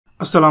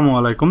আসসালামু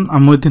আলাইকুম।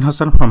 আমি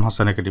হাসান ফ্রম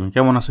হাসান একাডেমি।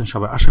 কেমন আছেন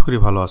সবাই? আশা করি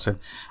ভালো আছেন।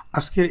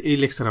 আজকের এই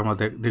লেকচারে আমরা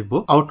দেখব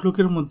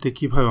আউটলুকের মধ্যে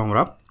কিভাবে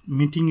আমরা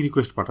মিটিং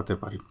রিকোয়েস্ট পাঠাতে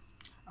পারি।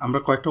 আমরা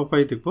কয়েকটা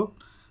উপায় দেখব।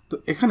 তো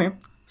এখানে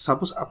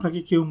সাপোজ আপনাকে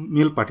কেউ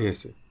মেল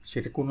পাঠিয়েছে,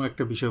 সেটা কোনো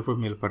একটা বিষয়ের উপর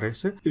মেল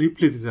পাঠিয়েছে,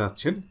 রিপ্লাই দিতে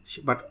যাচ্ছেন,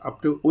 বাট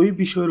আপনি ওই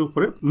বিষয়ের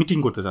উপরে মিটিং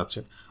করতে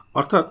যাচ্ছেন।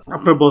 অর্থাৎ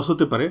আপনার বস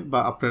হতে পারে বা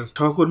আপনার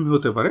সহকর্মী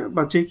হতে পারে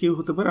বা যে কেউ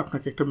হতে পারে,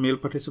 আপনাকে একটা মেল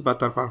পাঠিয়েছে বা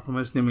তার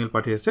পারফরমেন্স নিয়ে মেল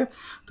পাঠিয়েছে।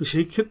 তো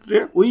সেই ক্ষেত্রে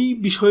ওই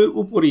বিষয়ের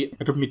উপরই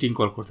একটা মিটিং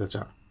কল করতে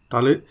চান,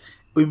 তাহলে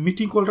ওই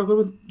মিটিং কলটা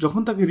করবেন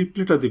যখন তাকে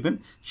রিপ্লাইটা দেবেন,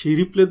 সেই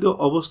রিপ্লাই দেওয়া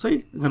অবস্থায়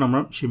যেন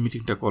আমরা সেই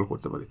মিটিংটা কল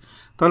করতে পারি।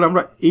 তাহলে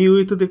আমরা এই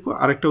ওয়েতে দেখবো,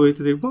 আরেকটা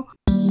ওয়েতে দেখবো।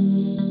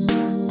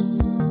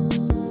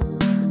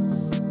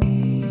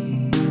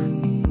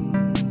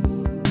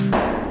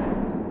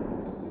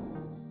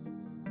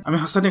 আমি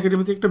হাসান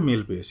একাডেমি থেকে একটা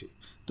মেল পেয়েছি।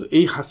 তো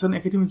এই হাসান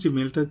একাডেমি যে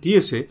মেলটা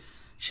দিয়েছে,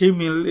 সেই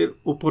মেলের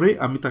উপরে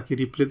আমি তাকে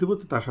রিপ্লাই দেবো,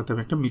 তো তার সাথে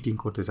আমি একটা মিটিং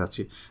করতে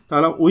চাচ্ছি।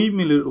 তাহলে ওই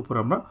মেলের উপর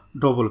আমরা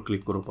ডবল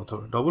ক্লিক করবো।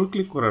 প্রথমে ডবল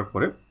ক্লিক করার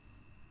পরে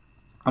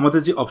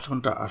আমাদের যে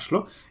অপশনটা আসলো,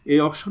 এই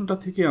অপশনটা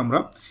থেকে আমরা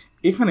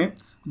এখানে,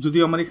 যদি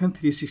আমার এখানে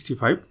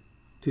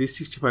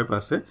 365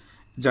 আছে,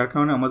 যার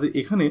কারণে আমাদের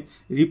এখানে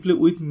রিপ্লাই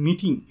উইথ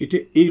মিটিং এটা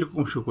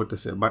এইরকম শো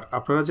করতেছে। বাট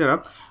আপনারা যারা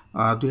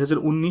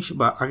 2019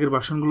 বা আগের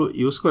ভার্সনগুলো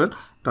ইউজ করেন,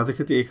 তাদের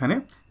ক্ষেত্রে এখানে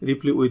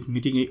রিপ্লাই উইথ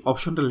মিটিং এই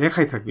অপশনটা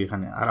লেখাই থাকবে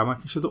এখানে, আর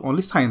আমাকে শুধু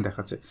অনলি সাইন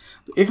দেখাচ্ছে।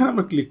 তো এখানে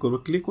আমরা ক্লিক করবো।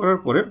 ক্লিক করার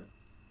পরে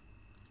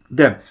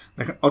দেন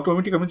দেখেন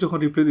অটোমেটিক আমি যখন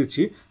রিপ্লাই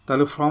দিচ্ছি,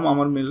 তাহলে ফ্রম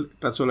আমার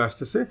মেলটা চলে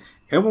আসতেছে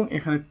এবং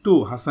এখানে টু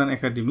হাসান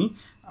একাডেমি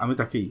আমি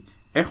তাকেই।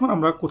 এখন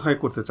আমরা কোথায়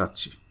করতে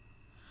চাচ্ছি,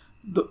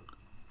 তো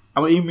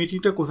আমরা এই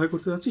মিটিংটা কোথায়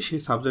করতে যাচ্ছি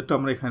সেই সাবজেক্টটা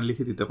আমরা এখানে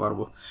লিখে দিতে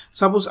পারবো।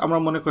 সাপোজ আমরা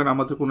মনে করেন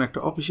আমাদের কোনো একটা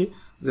অফিসে,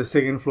 যে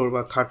সেকেন্ড ফ্লোর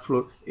বা থার্ড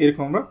ফ্লোর,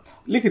 এরকম আমরা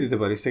লিখে দিতে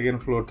পারি। সেকেন্ড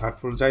ফ্লোর, থার্ড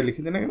ফ্লোর যাই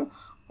লিখে দিই না কেন,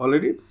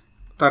 অলরেডি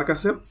তার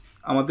কাছে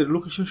আমাদের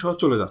লোকেশন সহ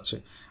চলে যাচ্ছে।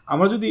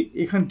 আমরা যদি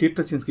এখানে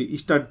ডেটটা চেঞ্জ করি,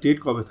 স্টার্ট ডেট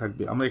কবে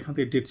থাকবে, আমরা এখান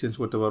থেকে ডেট চেঞ্জ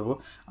করতে পারবো।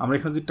 আমরা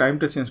এখানে যদি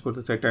টাইমটা চেঞ্জ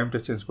করতে চাই, টাইমটা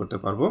চেঞ্জ করতে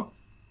পারবো।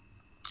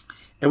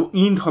 এবং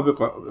ইন্ড হবে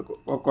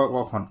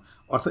কখন,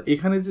 অর্থাৎ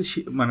এখানে যে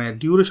মানে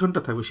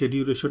ডিউরেশনটা থাকবে, সেই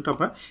ডিউরেশনটা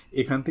আমরা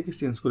এখান থেকে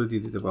চেঞ্জ করে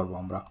দিয়ে দিতে পারবো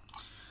আমরা।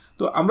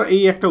 তো আমরা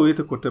এই একটা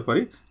ওয়েতে করতে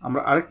পারি।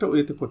 আমরা আরেকটা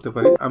ওয়েতে করতে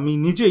পারি, আমি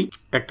নিজেই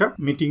একটা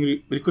মিটিং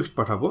রিকোয়েস্ট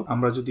পাঠাবো।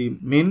 আমরা যদি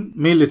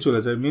মেলে চলে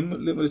যাই,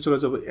 মেলে চলে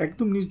যাবো,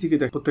 একদম নিচ দিকে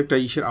দেখ প্রত্যেকটা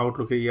ইসের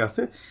আউটলুকে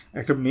আছে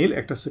একটা মেল,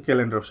 একটা হচ্ছে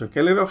ক্যালেন্ডার অপশন।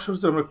 ক্যালেন্ডার অপশন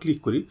যদি আমরা ক্লিক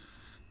করি,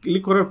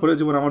 ক্লিক করার পরে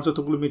যেমন আমার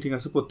যতগুলো মিটিং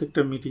আছে,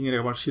 প্রত্যেকটা মিটিংয়ের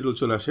আমার শিডিউল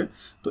চলে আসে।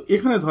 তো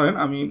এখানে ধরেন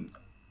আমি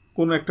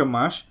কোনো একটা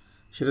মাস,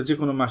 সেটা যে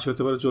কোনো মাসে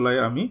হতে পারে, জুলাই,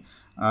 আমি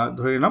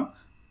ধরে নিলাম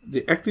যে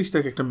 31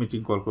 তারিখে একটা মিটিং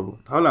কল করব।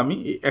 তাহলে আমি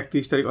এই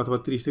 31 তারিখ অথবা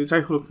 30 তারিখ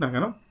যাই হোক না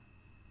কেন,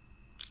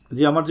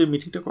 যে আমার যে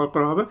মিটিংটা কল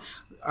করা হবে,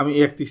 আমি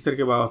 31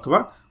 তারিখে বা অথবা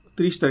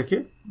 30 তারিখে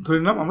ধরে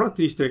নিলাম আমরা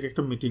 30 তারিখে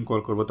একটা মিটিং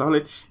কল করব। তাহলে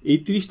এই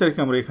 30 তারিখে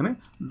আমরা এখানে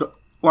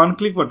ওয়ান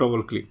ক্লিক বা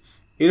ডবল ক্লিক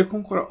এরকম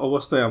করা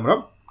অবস্থায় আমরা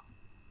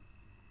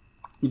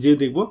যে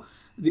দেখব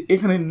যে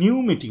এখানে নিউ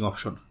মিটিং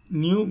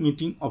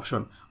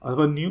অপশন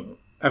অথবা নিউ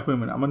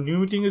অ্যাপয়েন্টমেন্ট, আমরা নিউ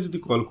মিটিংয়ে যদি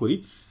কল করি,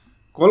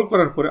 কল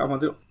করার পরে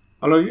আমাদের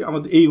অলরেডি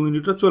আমাদের এই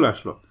উইন্ডোটা চলে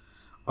আসলো।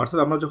 অর্থাৎ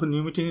আমরা যখন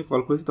নিউ মিটিংয়ে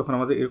কল করেছি, তখন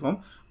আমাদের এরকম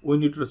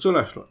উইন্ডোটা চলে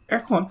আসলো।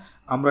 এখন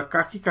আমরা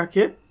কাকে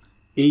কাকে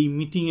এই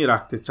মিটিংয়ে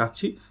রাখতে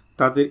চাচ্ছি,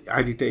 তাদের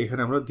আইডিটা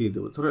এখানে আমরা দিয়ে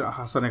দেবো। ধরো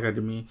হাসান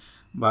একাডেমি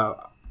বা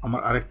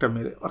আমার আরেকটা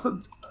মেল, অর্থাৎ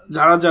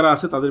যারা যারা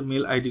আছে তাদের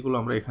মেল আইডিগুলো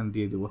আমরা এখানে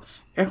দিয়ে দেবো।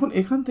 এখন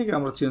এখান থেকে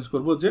আমরা চেঞ্জ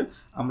করব যে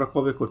আমরা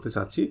কবে করতে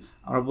চাচ্ছি।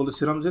 আমরা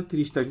বলেছিলাম যে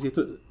 30 তারিখ,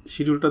 যেহেতু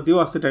শিডিউলটা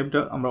দেওয়া আছে, টাইমটা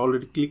আমরা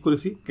অলরেডি ক্লিক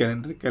করেছি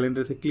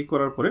ক্যালেন্ডারে ক্লিক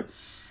করার পরে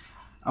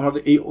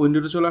আমাদের এই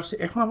উইন্ডোটা চলে আসছে।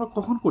 এখন আমরা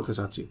কখন করতে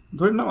চাচ্ছি,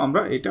 ধরে নাও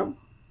আমরা এটা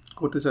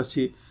করতে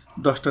চাচ্ছি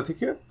 10টা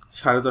থেকে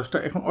 10:30।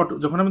 এখন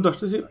যখন আমি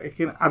 10টা,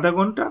 এখানে আধা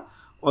ঘন্টা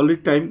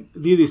অলরেডি টাইম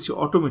দিয়ে দিচ্ছি,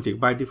 অটোমেটিক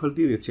বাই ডিফল্ট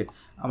দিয়ে দিচ্ছে।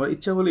 আমরা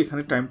ইচ্ছা করলে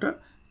এখানে টাইমটা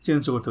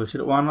চেঞ্জ করতে পারি,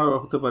 সেটা 1 আওয়ার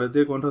হতে পারে,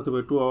 1.5 ঘন্টা হতে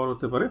পারে, 2 আওয়ার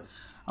হতে পারে।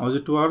 আমরা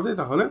যদি 2 আওয়ার দিই,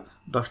 তাহলে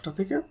 10টা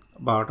থেকে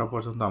 12টা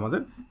পর্যন্ত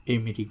আমাদের এই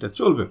মিটিংটা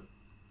চলবে।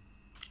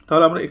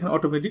 তাহলে আমরা এখানে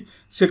অটোমেটিক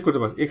সেট করতে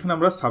পারি। এখানে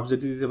আমরা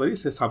সাবজেক্ট দিতে পারি,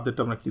 সেই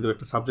সাবজেক্টটা আমরা কী দেবো,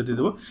 একটা সাবজেক্ট দিয়ে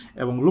দেবো,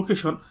 এবং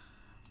লোকেশন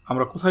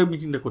আমরা কোথায়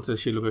মিটিংটা করতে চাই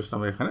সেই লোকেশন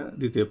আমরা এখানে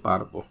দিতে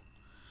পারবো।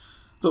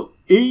 তো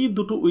এই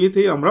দুটো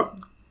ওয়েতেই আমরা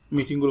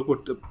মিটিংগুলো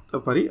করতে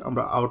পারি।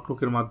 আমরা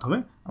আউটলুকের মাধ্যমে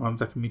আমরা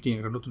তাকে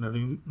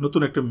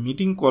নতুন একটা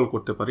মিটিং কল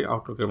করতে পারি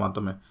আউটলুকের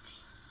মাধ্যমে।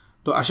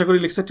 তো আশা করি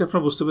লেকচারটি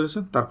আপনারা বুঝতে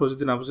পেরেছেন। তারপর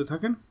যদি না বুঝে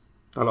থাকেন,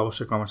 তাহলে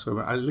অবশ্যই কমেন্টস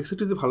করবেন। আর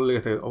লেকচারটি যদি ভালো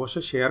লেগে থাকে,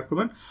 অবশ্যই শেয়ার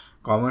করবেন,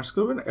 কমেন্টস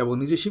করবেন এবং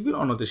নিজে শিখবেন,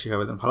 অন্যদের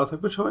শেখাবেন। ভালো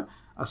থাকবেন সবাই।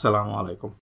 আসসালামু আলাইকুম।